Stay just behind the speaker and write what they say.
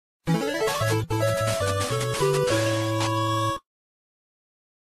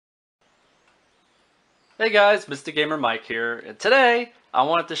Hey guys, Mr. Gamer Mike here, and today I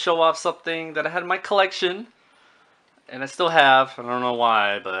wanted to show off something that I had in my collection, and I still have. I don't know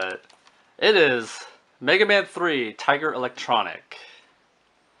why, but it is Mega Man 3 Tiger Electronic.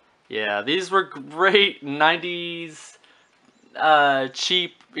 Yeah, these were great 90s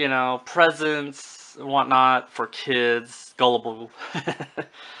cheap, presents and whatnot for kids, gullible.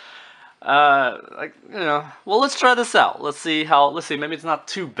 Well, let's try this out. Let's see, maybe it's not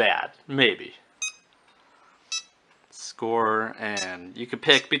too bad. Maybe. Score, and you can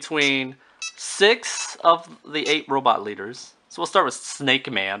pick between 6 of the 8 robot leaders. So we'll start with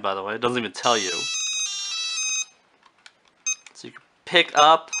Snake Man, by the way. It doesn't even tell you. So you can pick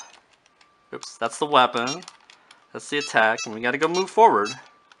up. Oops, that's the weapon. That's the attack, and we gotta go move forward.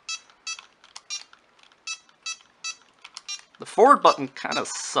 The forward button kind of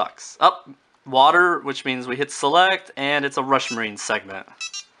sucks. Up, water, which means we hit select, and it's a Rush Marine segment.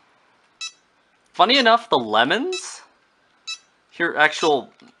 Funny enough, the lemons, here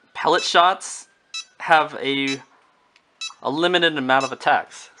actual pellet shots, have a limited amount of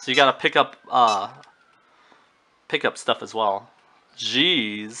attacks. So you gotta pick up stuff as well.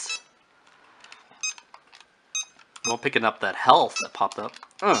 Jeez. Well, picking up that health that popped up.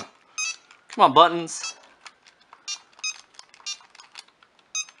 Come on, buttons.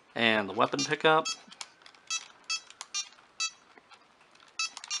 And the weapon pickup.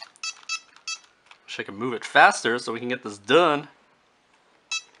 Wish I could move it faster so we can get this done.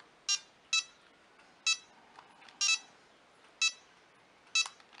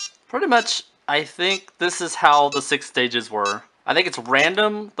 Pretty much, I think this is how the 6 stages were. I think it's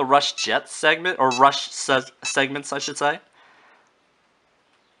random, the Rush Jet segment, or Rush segments, I should say.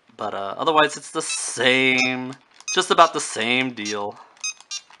 But otherwise, it's the same, just about the same deal.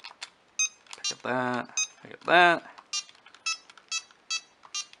 Pick up that, pick up that.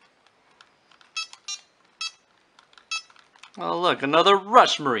 Oh look, another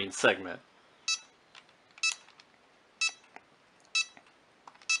Rush Marine segment.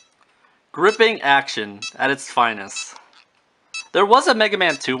 Gripping action at its finest. There was a Mega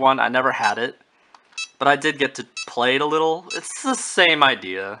Man 2 one, I never had it, but I did get to play it a little. It's the same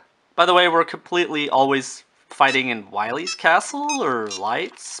idea. By the way, we're completely always fighting in Wily's castle or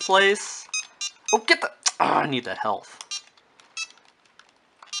Light's place. Oh, get the... Oh, I need that health.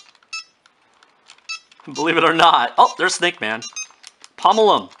 Believe it or not. Oh, there's Snake Man.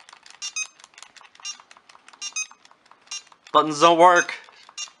 Pummel him. Buttons don't work.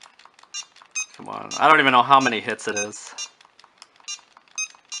 Come on. I don't even know how many hits it is.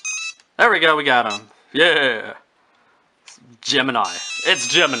 There we go, we got him. Yeah. Gemini. It's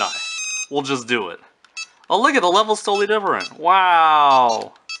Gemini. We'll just do it. Oh, look at the level's totally different.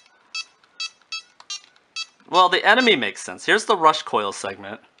 Wow. Well, the enemy makes sense. Here's the Rush Coil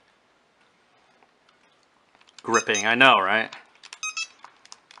segment. Gripping, I know, right?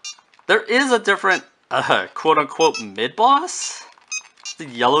 There is a different, quote-unquote, mid-boss? The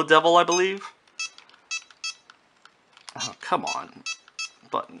Yellow Devil, I believe. Oh, come on.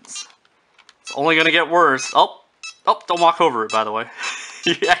 Buttons. It's only gonna get worse. Oh, don't walk over it, by the way.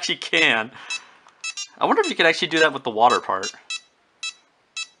 You actually can. I wonder if you can actually do that with the water part.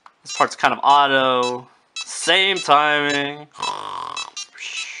 This part's kind of auto. Same timing.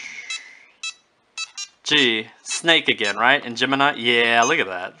 Gee, Snake again, right? In Gemini? Yeah, look at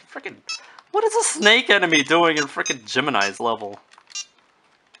that. Freaking, what is a Snake enemy doing in freaking Gemini's level?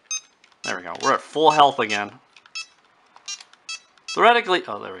 There we go. We're at full health again. Theoretically,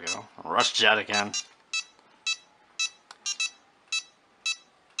 oh, there we go. Rush Jet again.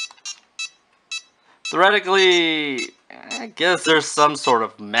 Theoretically, I guess there's some sort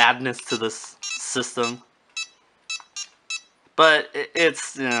of madness to this system. But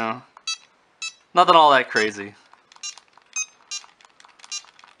it's, nothing all that crazy.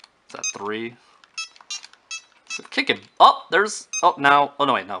 Is that 3? So kick it. Oh, there's, oh, now, oh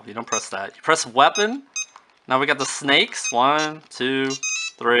no, wait, no, you don't press that. You press weapon. Now we got the snakes. 1, 2,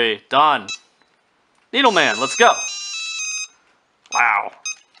 3. Done. Needle Man, let's go. Wow.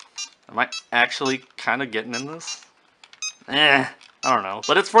 Am I actually kind of getting in this? I don't know.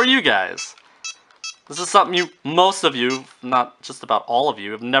 But it's for you guys. This is something most of you, not just about all of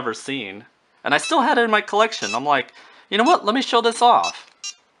you, have never seen. And I still had it in my collection. I'm like, you know what? Let me show this off.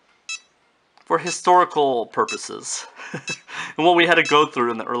 For historical purposes. And what we had to go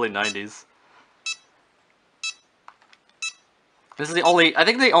through in the early 90s. This is the only, I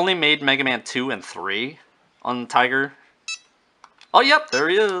think they only made Mega Man 2 and 3 on Tiger. Oh, yep, there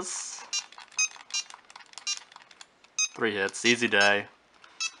he is. 3 hits, easy day.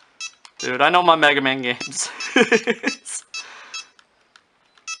 Dude, I know my Mega Man games.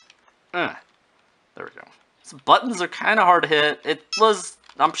 There we go. So buttons are kind of hard to hit. It was,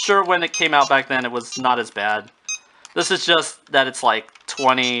 I'm sure when it came out back then, it was not as bad. This is just that it's like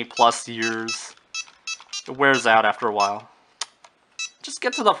 20 plus years. It wears out after a while. Just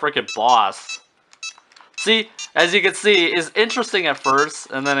get to the freaking boss. See, as you can see, it's interesting at first,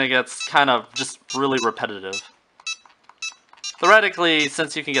 and then it gets kind of just really repetitive. Theoretically,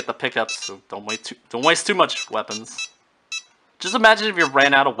 since you can get the pickups, so don't waste too much weapons. Just imagine if you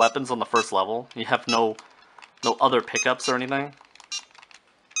ran out of weapons on the first level. You have no other pickups or anything.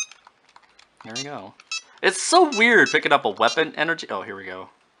 There we go. It's so weird picking up a weapon energy. Oh, here we go.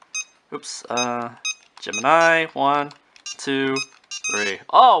 Oops. Gemini. 1, 2, 3.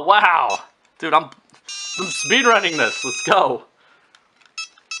 Oh, wow! Dude, I'm speedrunning this. Let's go.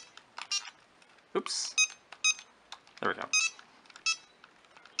 Oops. There we go.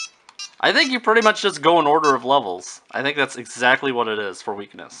 I think you pretty much just go in order of levels. I think that's exactly what it is for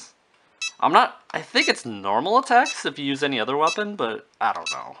weakness. I think it's normal attacks if you use any other weapon, but I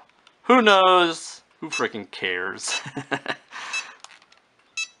don't know. Who knows? Who freaking cares?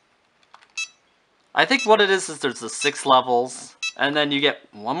 I think what it is there's the 6 levels, and then you get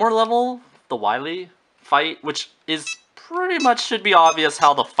one more level, the Wily fight, which is pretty much should be obvious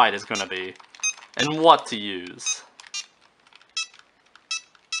how the fight is going to be, and what to use.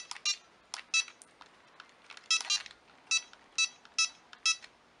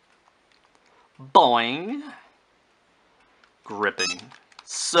 Boing. Gripping.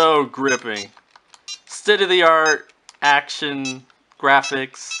 So gripping. State-of-the-art action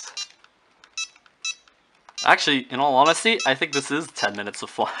graphics. Actually, in all honesty, I think this is 10 minutes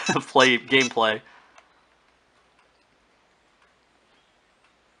of gameplay.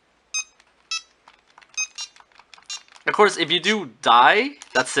 Of course, if you do die,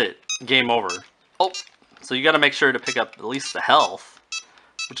 that's it. Game over. Oh, so you gotta make sure to pick up at least the health,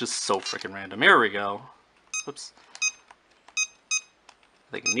 which is so freaking random. Here we go. Oops.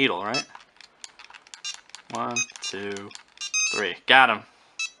 I think needle, right? 1, 2, 3. Got him.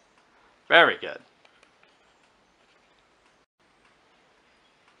 Very good.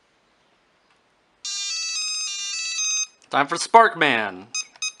 Time for Sparkman.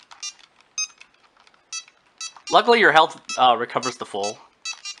 Luckily, your health recovers to full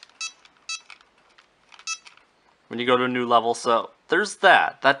when you go to a new level, so there's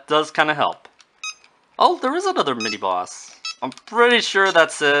that. That does kind of help. Oh, there is another mini-boss. I'm pretty sure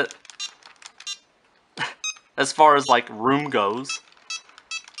that's it. As far as, like, room goes.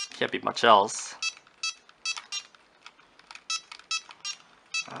 Can't be much else.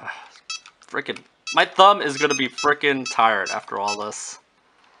 Frickin'. My thumb is gonna be frickin' tired after all this.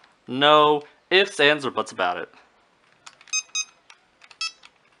 No ifs, ands, or buts about it.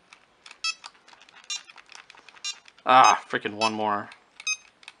 Ah, frickin' one more.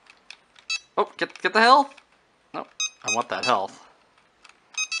 Oh, get the health. Nope, I want that health.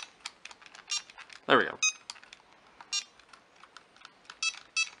 There we go.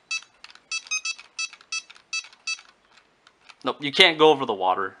 Nope, you can't go over the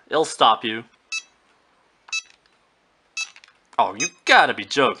water. It'll stop you. Oh, you gotta be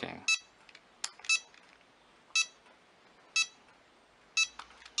joking.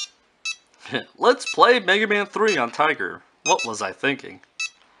 Let's play Mega Man 3 on Tiger. What was I thinking?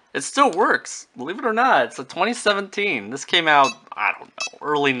 It still works, believe it or not. It's a 2017. This came out, I don't know,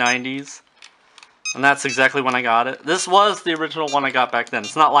 early 90s. And that's exactly when I got it. This was the original one I got back then.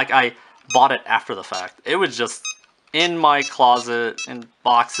 It's not like I bought it after the fact. It was just in my closet, in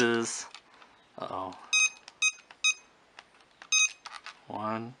boxes. Uh-oh.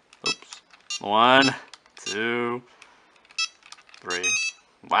 1, oops. 1, 2, 3.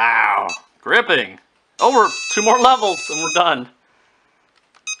 Wow. Gripping. Oh, we're 2 more levels and we're done.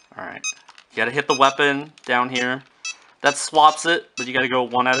 Alright. You gotta hit the weapon down here. That swaps it, but you gotta go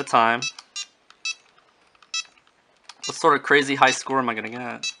one at a time. What sort of crazy high score am I gonna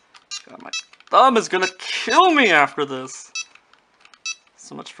get? God, my thumb is gonna kill me after this.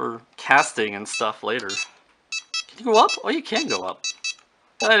 So much for casting and stuff later. Can you go up? Oh, you can go up.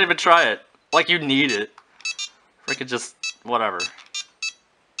 I didn't even try it. Like you need it. Freaking just, whatever.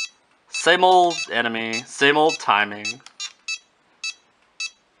 Same old enemy, same old timing.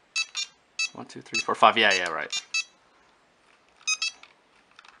 1, 2, 3, 4, 5. Yeah, right.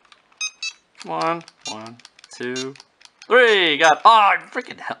 Come on. 1, 2, 3. Got. Oh,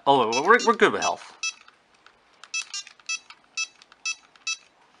 freaking hell. Oh, we're good with health.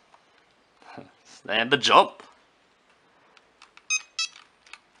 And the jump.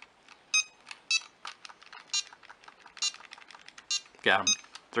 Got him.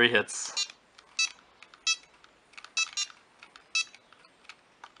 3 hits.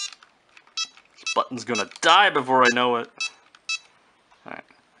 button's gonna die before I know it. Alright,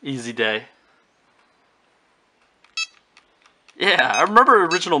 easy day. Yeah, I remember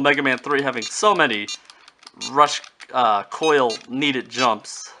original Mega Man 3 having so many rush coil needed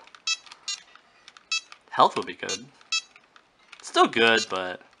jumps. Health would be good. Still good,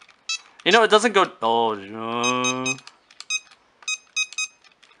 but you know, it doesn't go. Oh,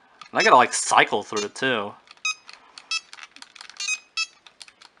 I gotta like cycle through it too.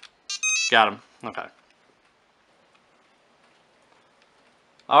 Got him. Okay.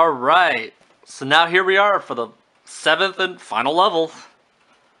 Alright. So now here we are for the 7th and final level.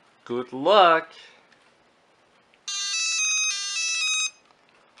 Good luck.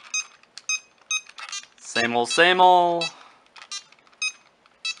 Same old, same old.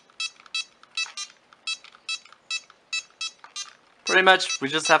 Pretty much, we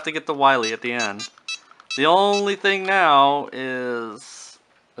just have to get the Wily at the end. The only thing now is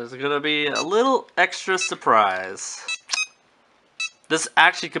there's gonna be a little extra surprise. This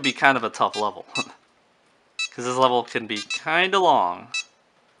actually could be kind of a tough level. Because this level can be kind of long.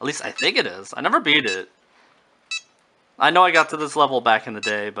 At least I think it is. I never beat it. I know I got to this level back in the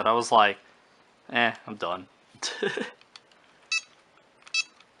day, but I was like, I'm done.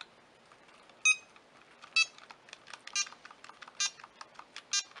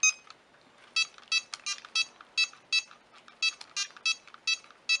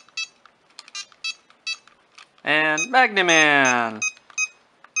 And Magni-Man!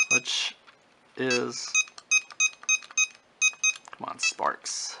 Which is... Come on,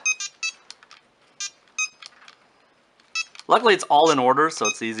 Sparks. Luckily it's all in order, so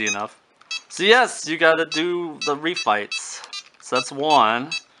it's easy enough. So yes, you gotta do the refights. So that's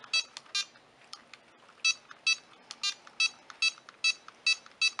one.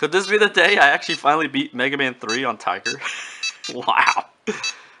 Could this be the day I actually finally beat Mega Man 3 on Tiger? Wow.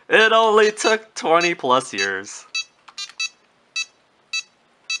 It only took 20 plus years.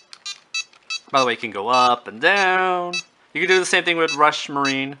 By the way, you can go up and down. You can do the same thing with Rush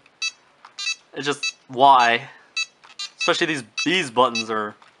Marine. It's just why. Especially these buttons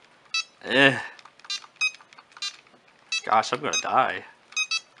are Gosh, I'm gonna die.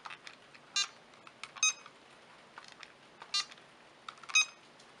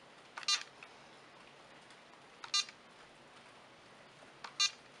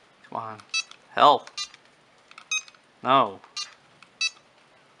 Come on. Health. No.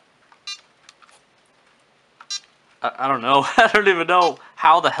 I don't know. I don't even know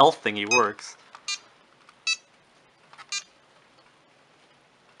how the health thingy works.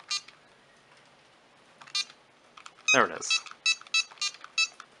 There it is.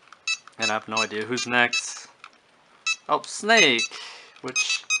 And I have no idea who's next. Oh, Snake.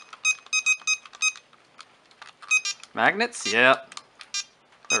 Which... Magnets? Yep.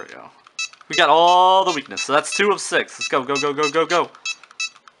 There we go. We got all the weakness. So that's 2 of 6. Let's go, go, go, go, go, go.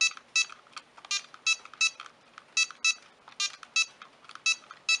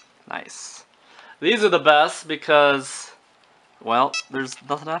 Nice. These are the best because, well, there's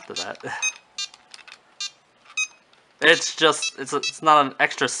nothing after that. It's just, it's not an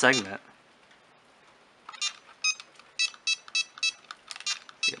extra segment.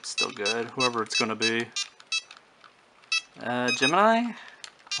 It's still good, whoever it's gonna be. Gemini?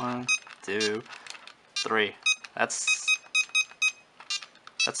 1, 2, 3. That's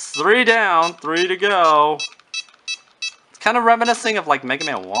 3 down, 3 to go. It's kind of reminiscing of like Mega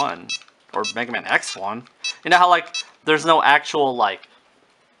Man 1 or Mega Man X1. You know how like there's no actual like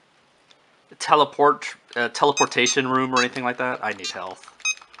teleportation room or anything like that? I need health.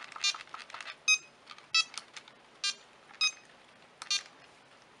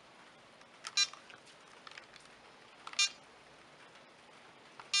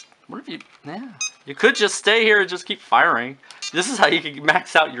 What if you... Yeah. You could just stay here and just keep firing. This is how you can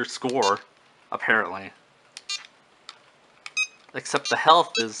max out your score, apparently. Except the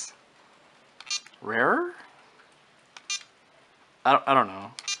health is... rarer? I don't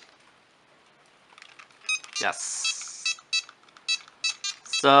know. Yes.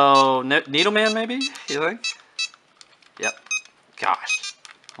 So, Needleman maybe? You think? Yep. Gosh.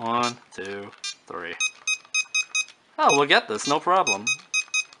 1, 2, 3. Oh, we'll get this, no problem.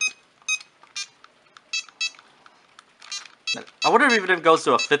 I wonder if even if it goes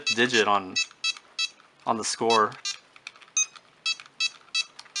to a 5th digit on the score.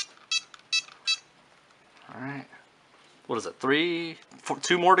 Alright. What is it?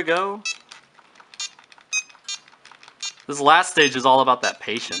 2 more to go? This last stage is all about that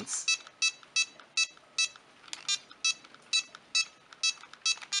patience.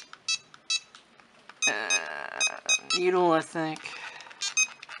 Needle, I think.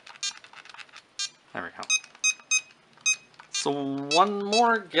 Just one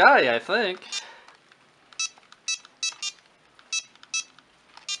more guy, I think.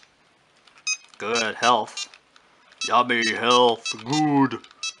 Good health. Yummy health. Good.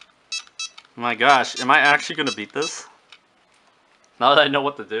 My gosh, am I actually gonna beat this? Now that I know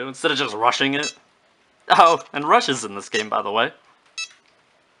what to do, instead of just rushing it. Oh, and Rush is in this game, by the way.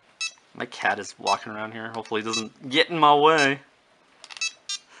 My cat is walking around here. Hopefully he doesn't get in my way.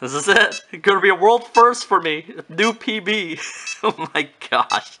 This is it. It's gonna be a world first for me. New PB. Oh my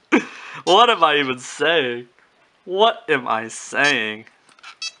gosh. What am I even saying? What am I saying?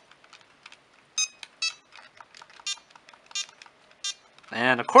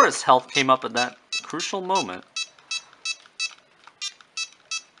 And of course, health came up at that crucial moment.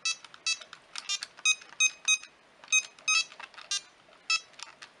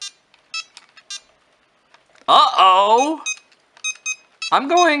 Uh-oh! I'm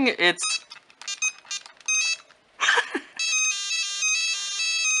going, it's...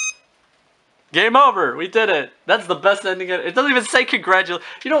 Game over! We did it! That's the best ending. It doesn't even say congratulations.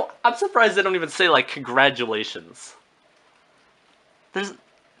 You know, I'm surprised they don't even say, like, congratulations. There's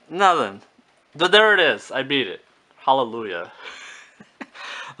nothing. But there it is. I beat it. Hallelujah.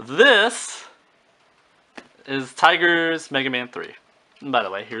 This is Tiger's Mega Man 3. And by the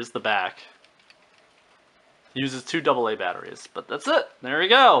way, here's the back. Uses 2 AA batteries. But that's it. There we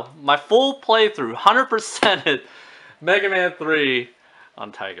go. My full playthrough. 100% Mega Man 3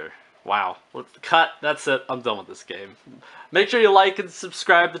 on Tiger. Wow. Cut. That's it. I'm done with this game. Make sure you like and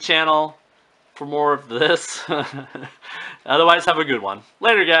subscribe to the channel for more of this. Otherwise, have a good one.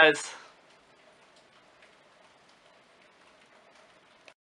 Later, guys.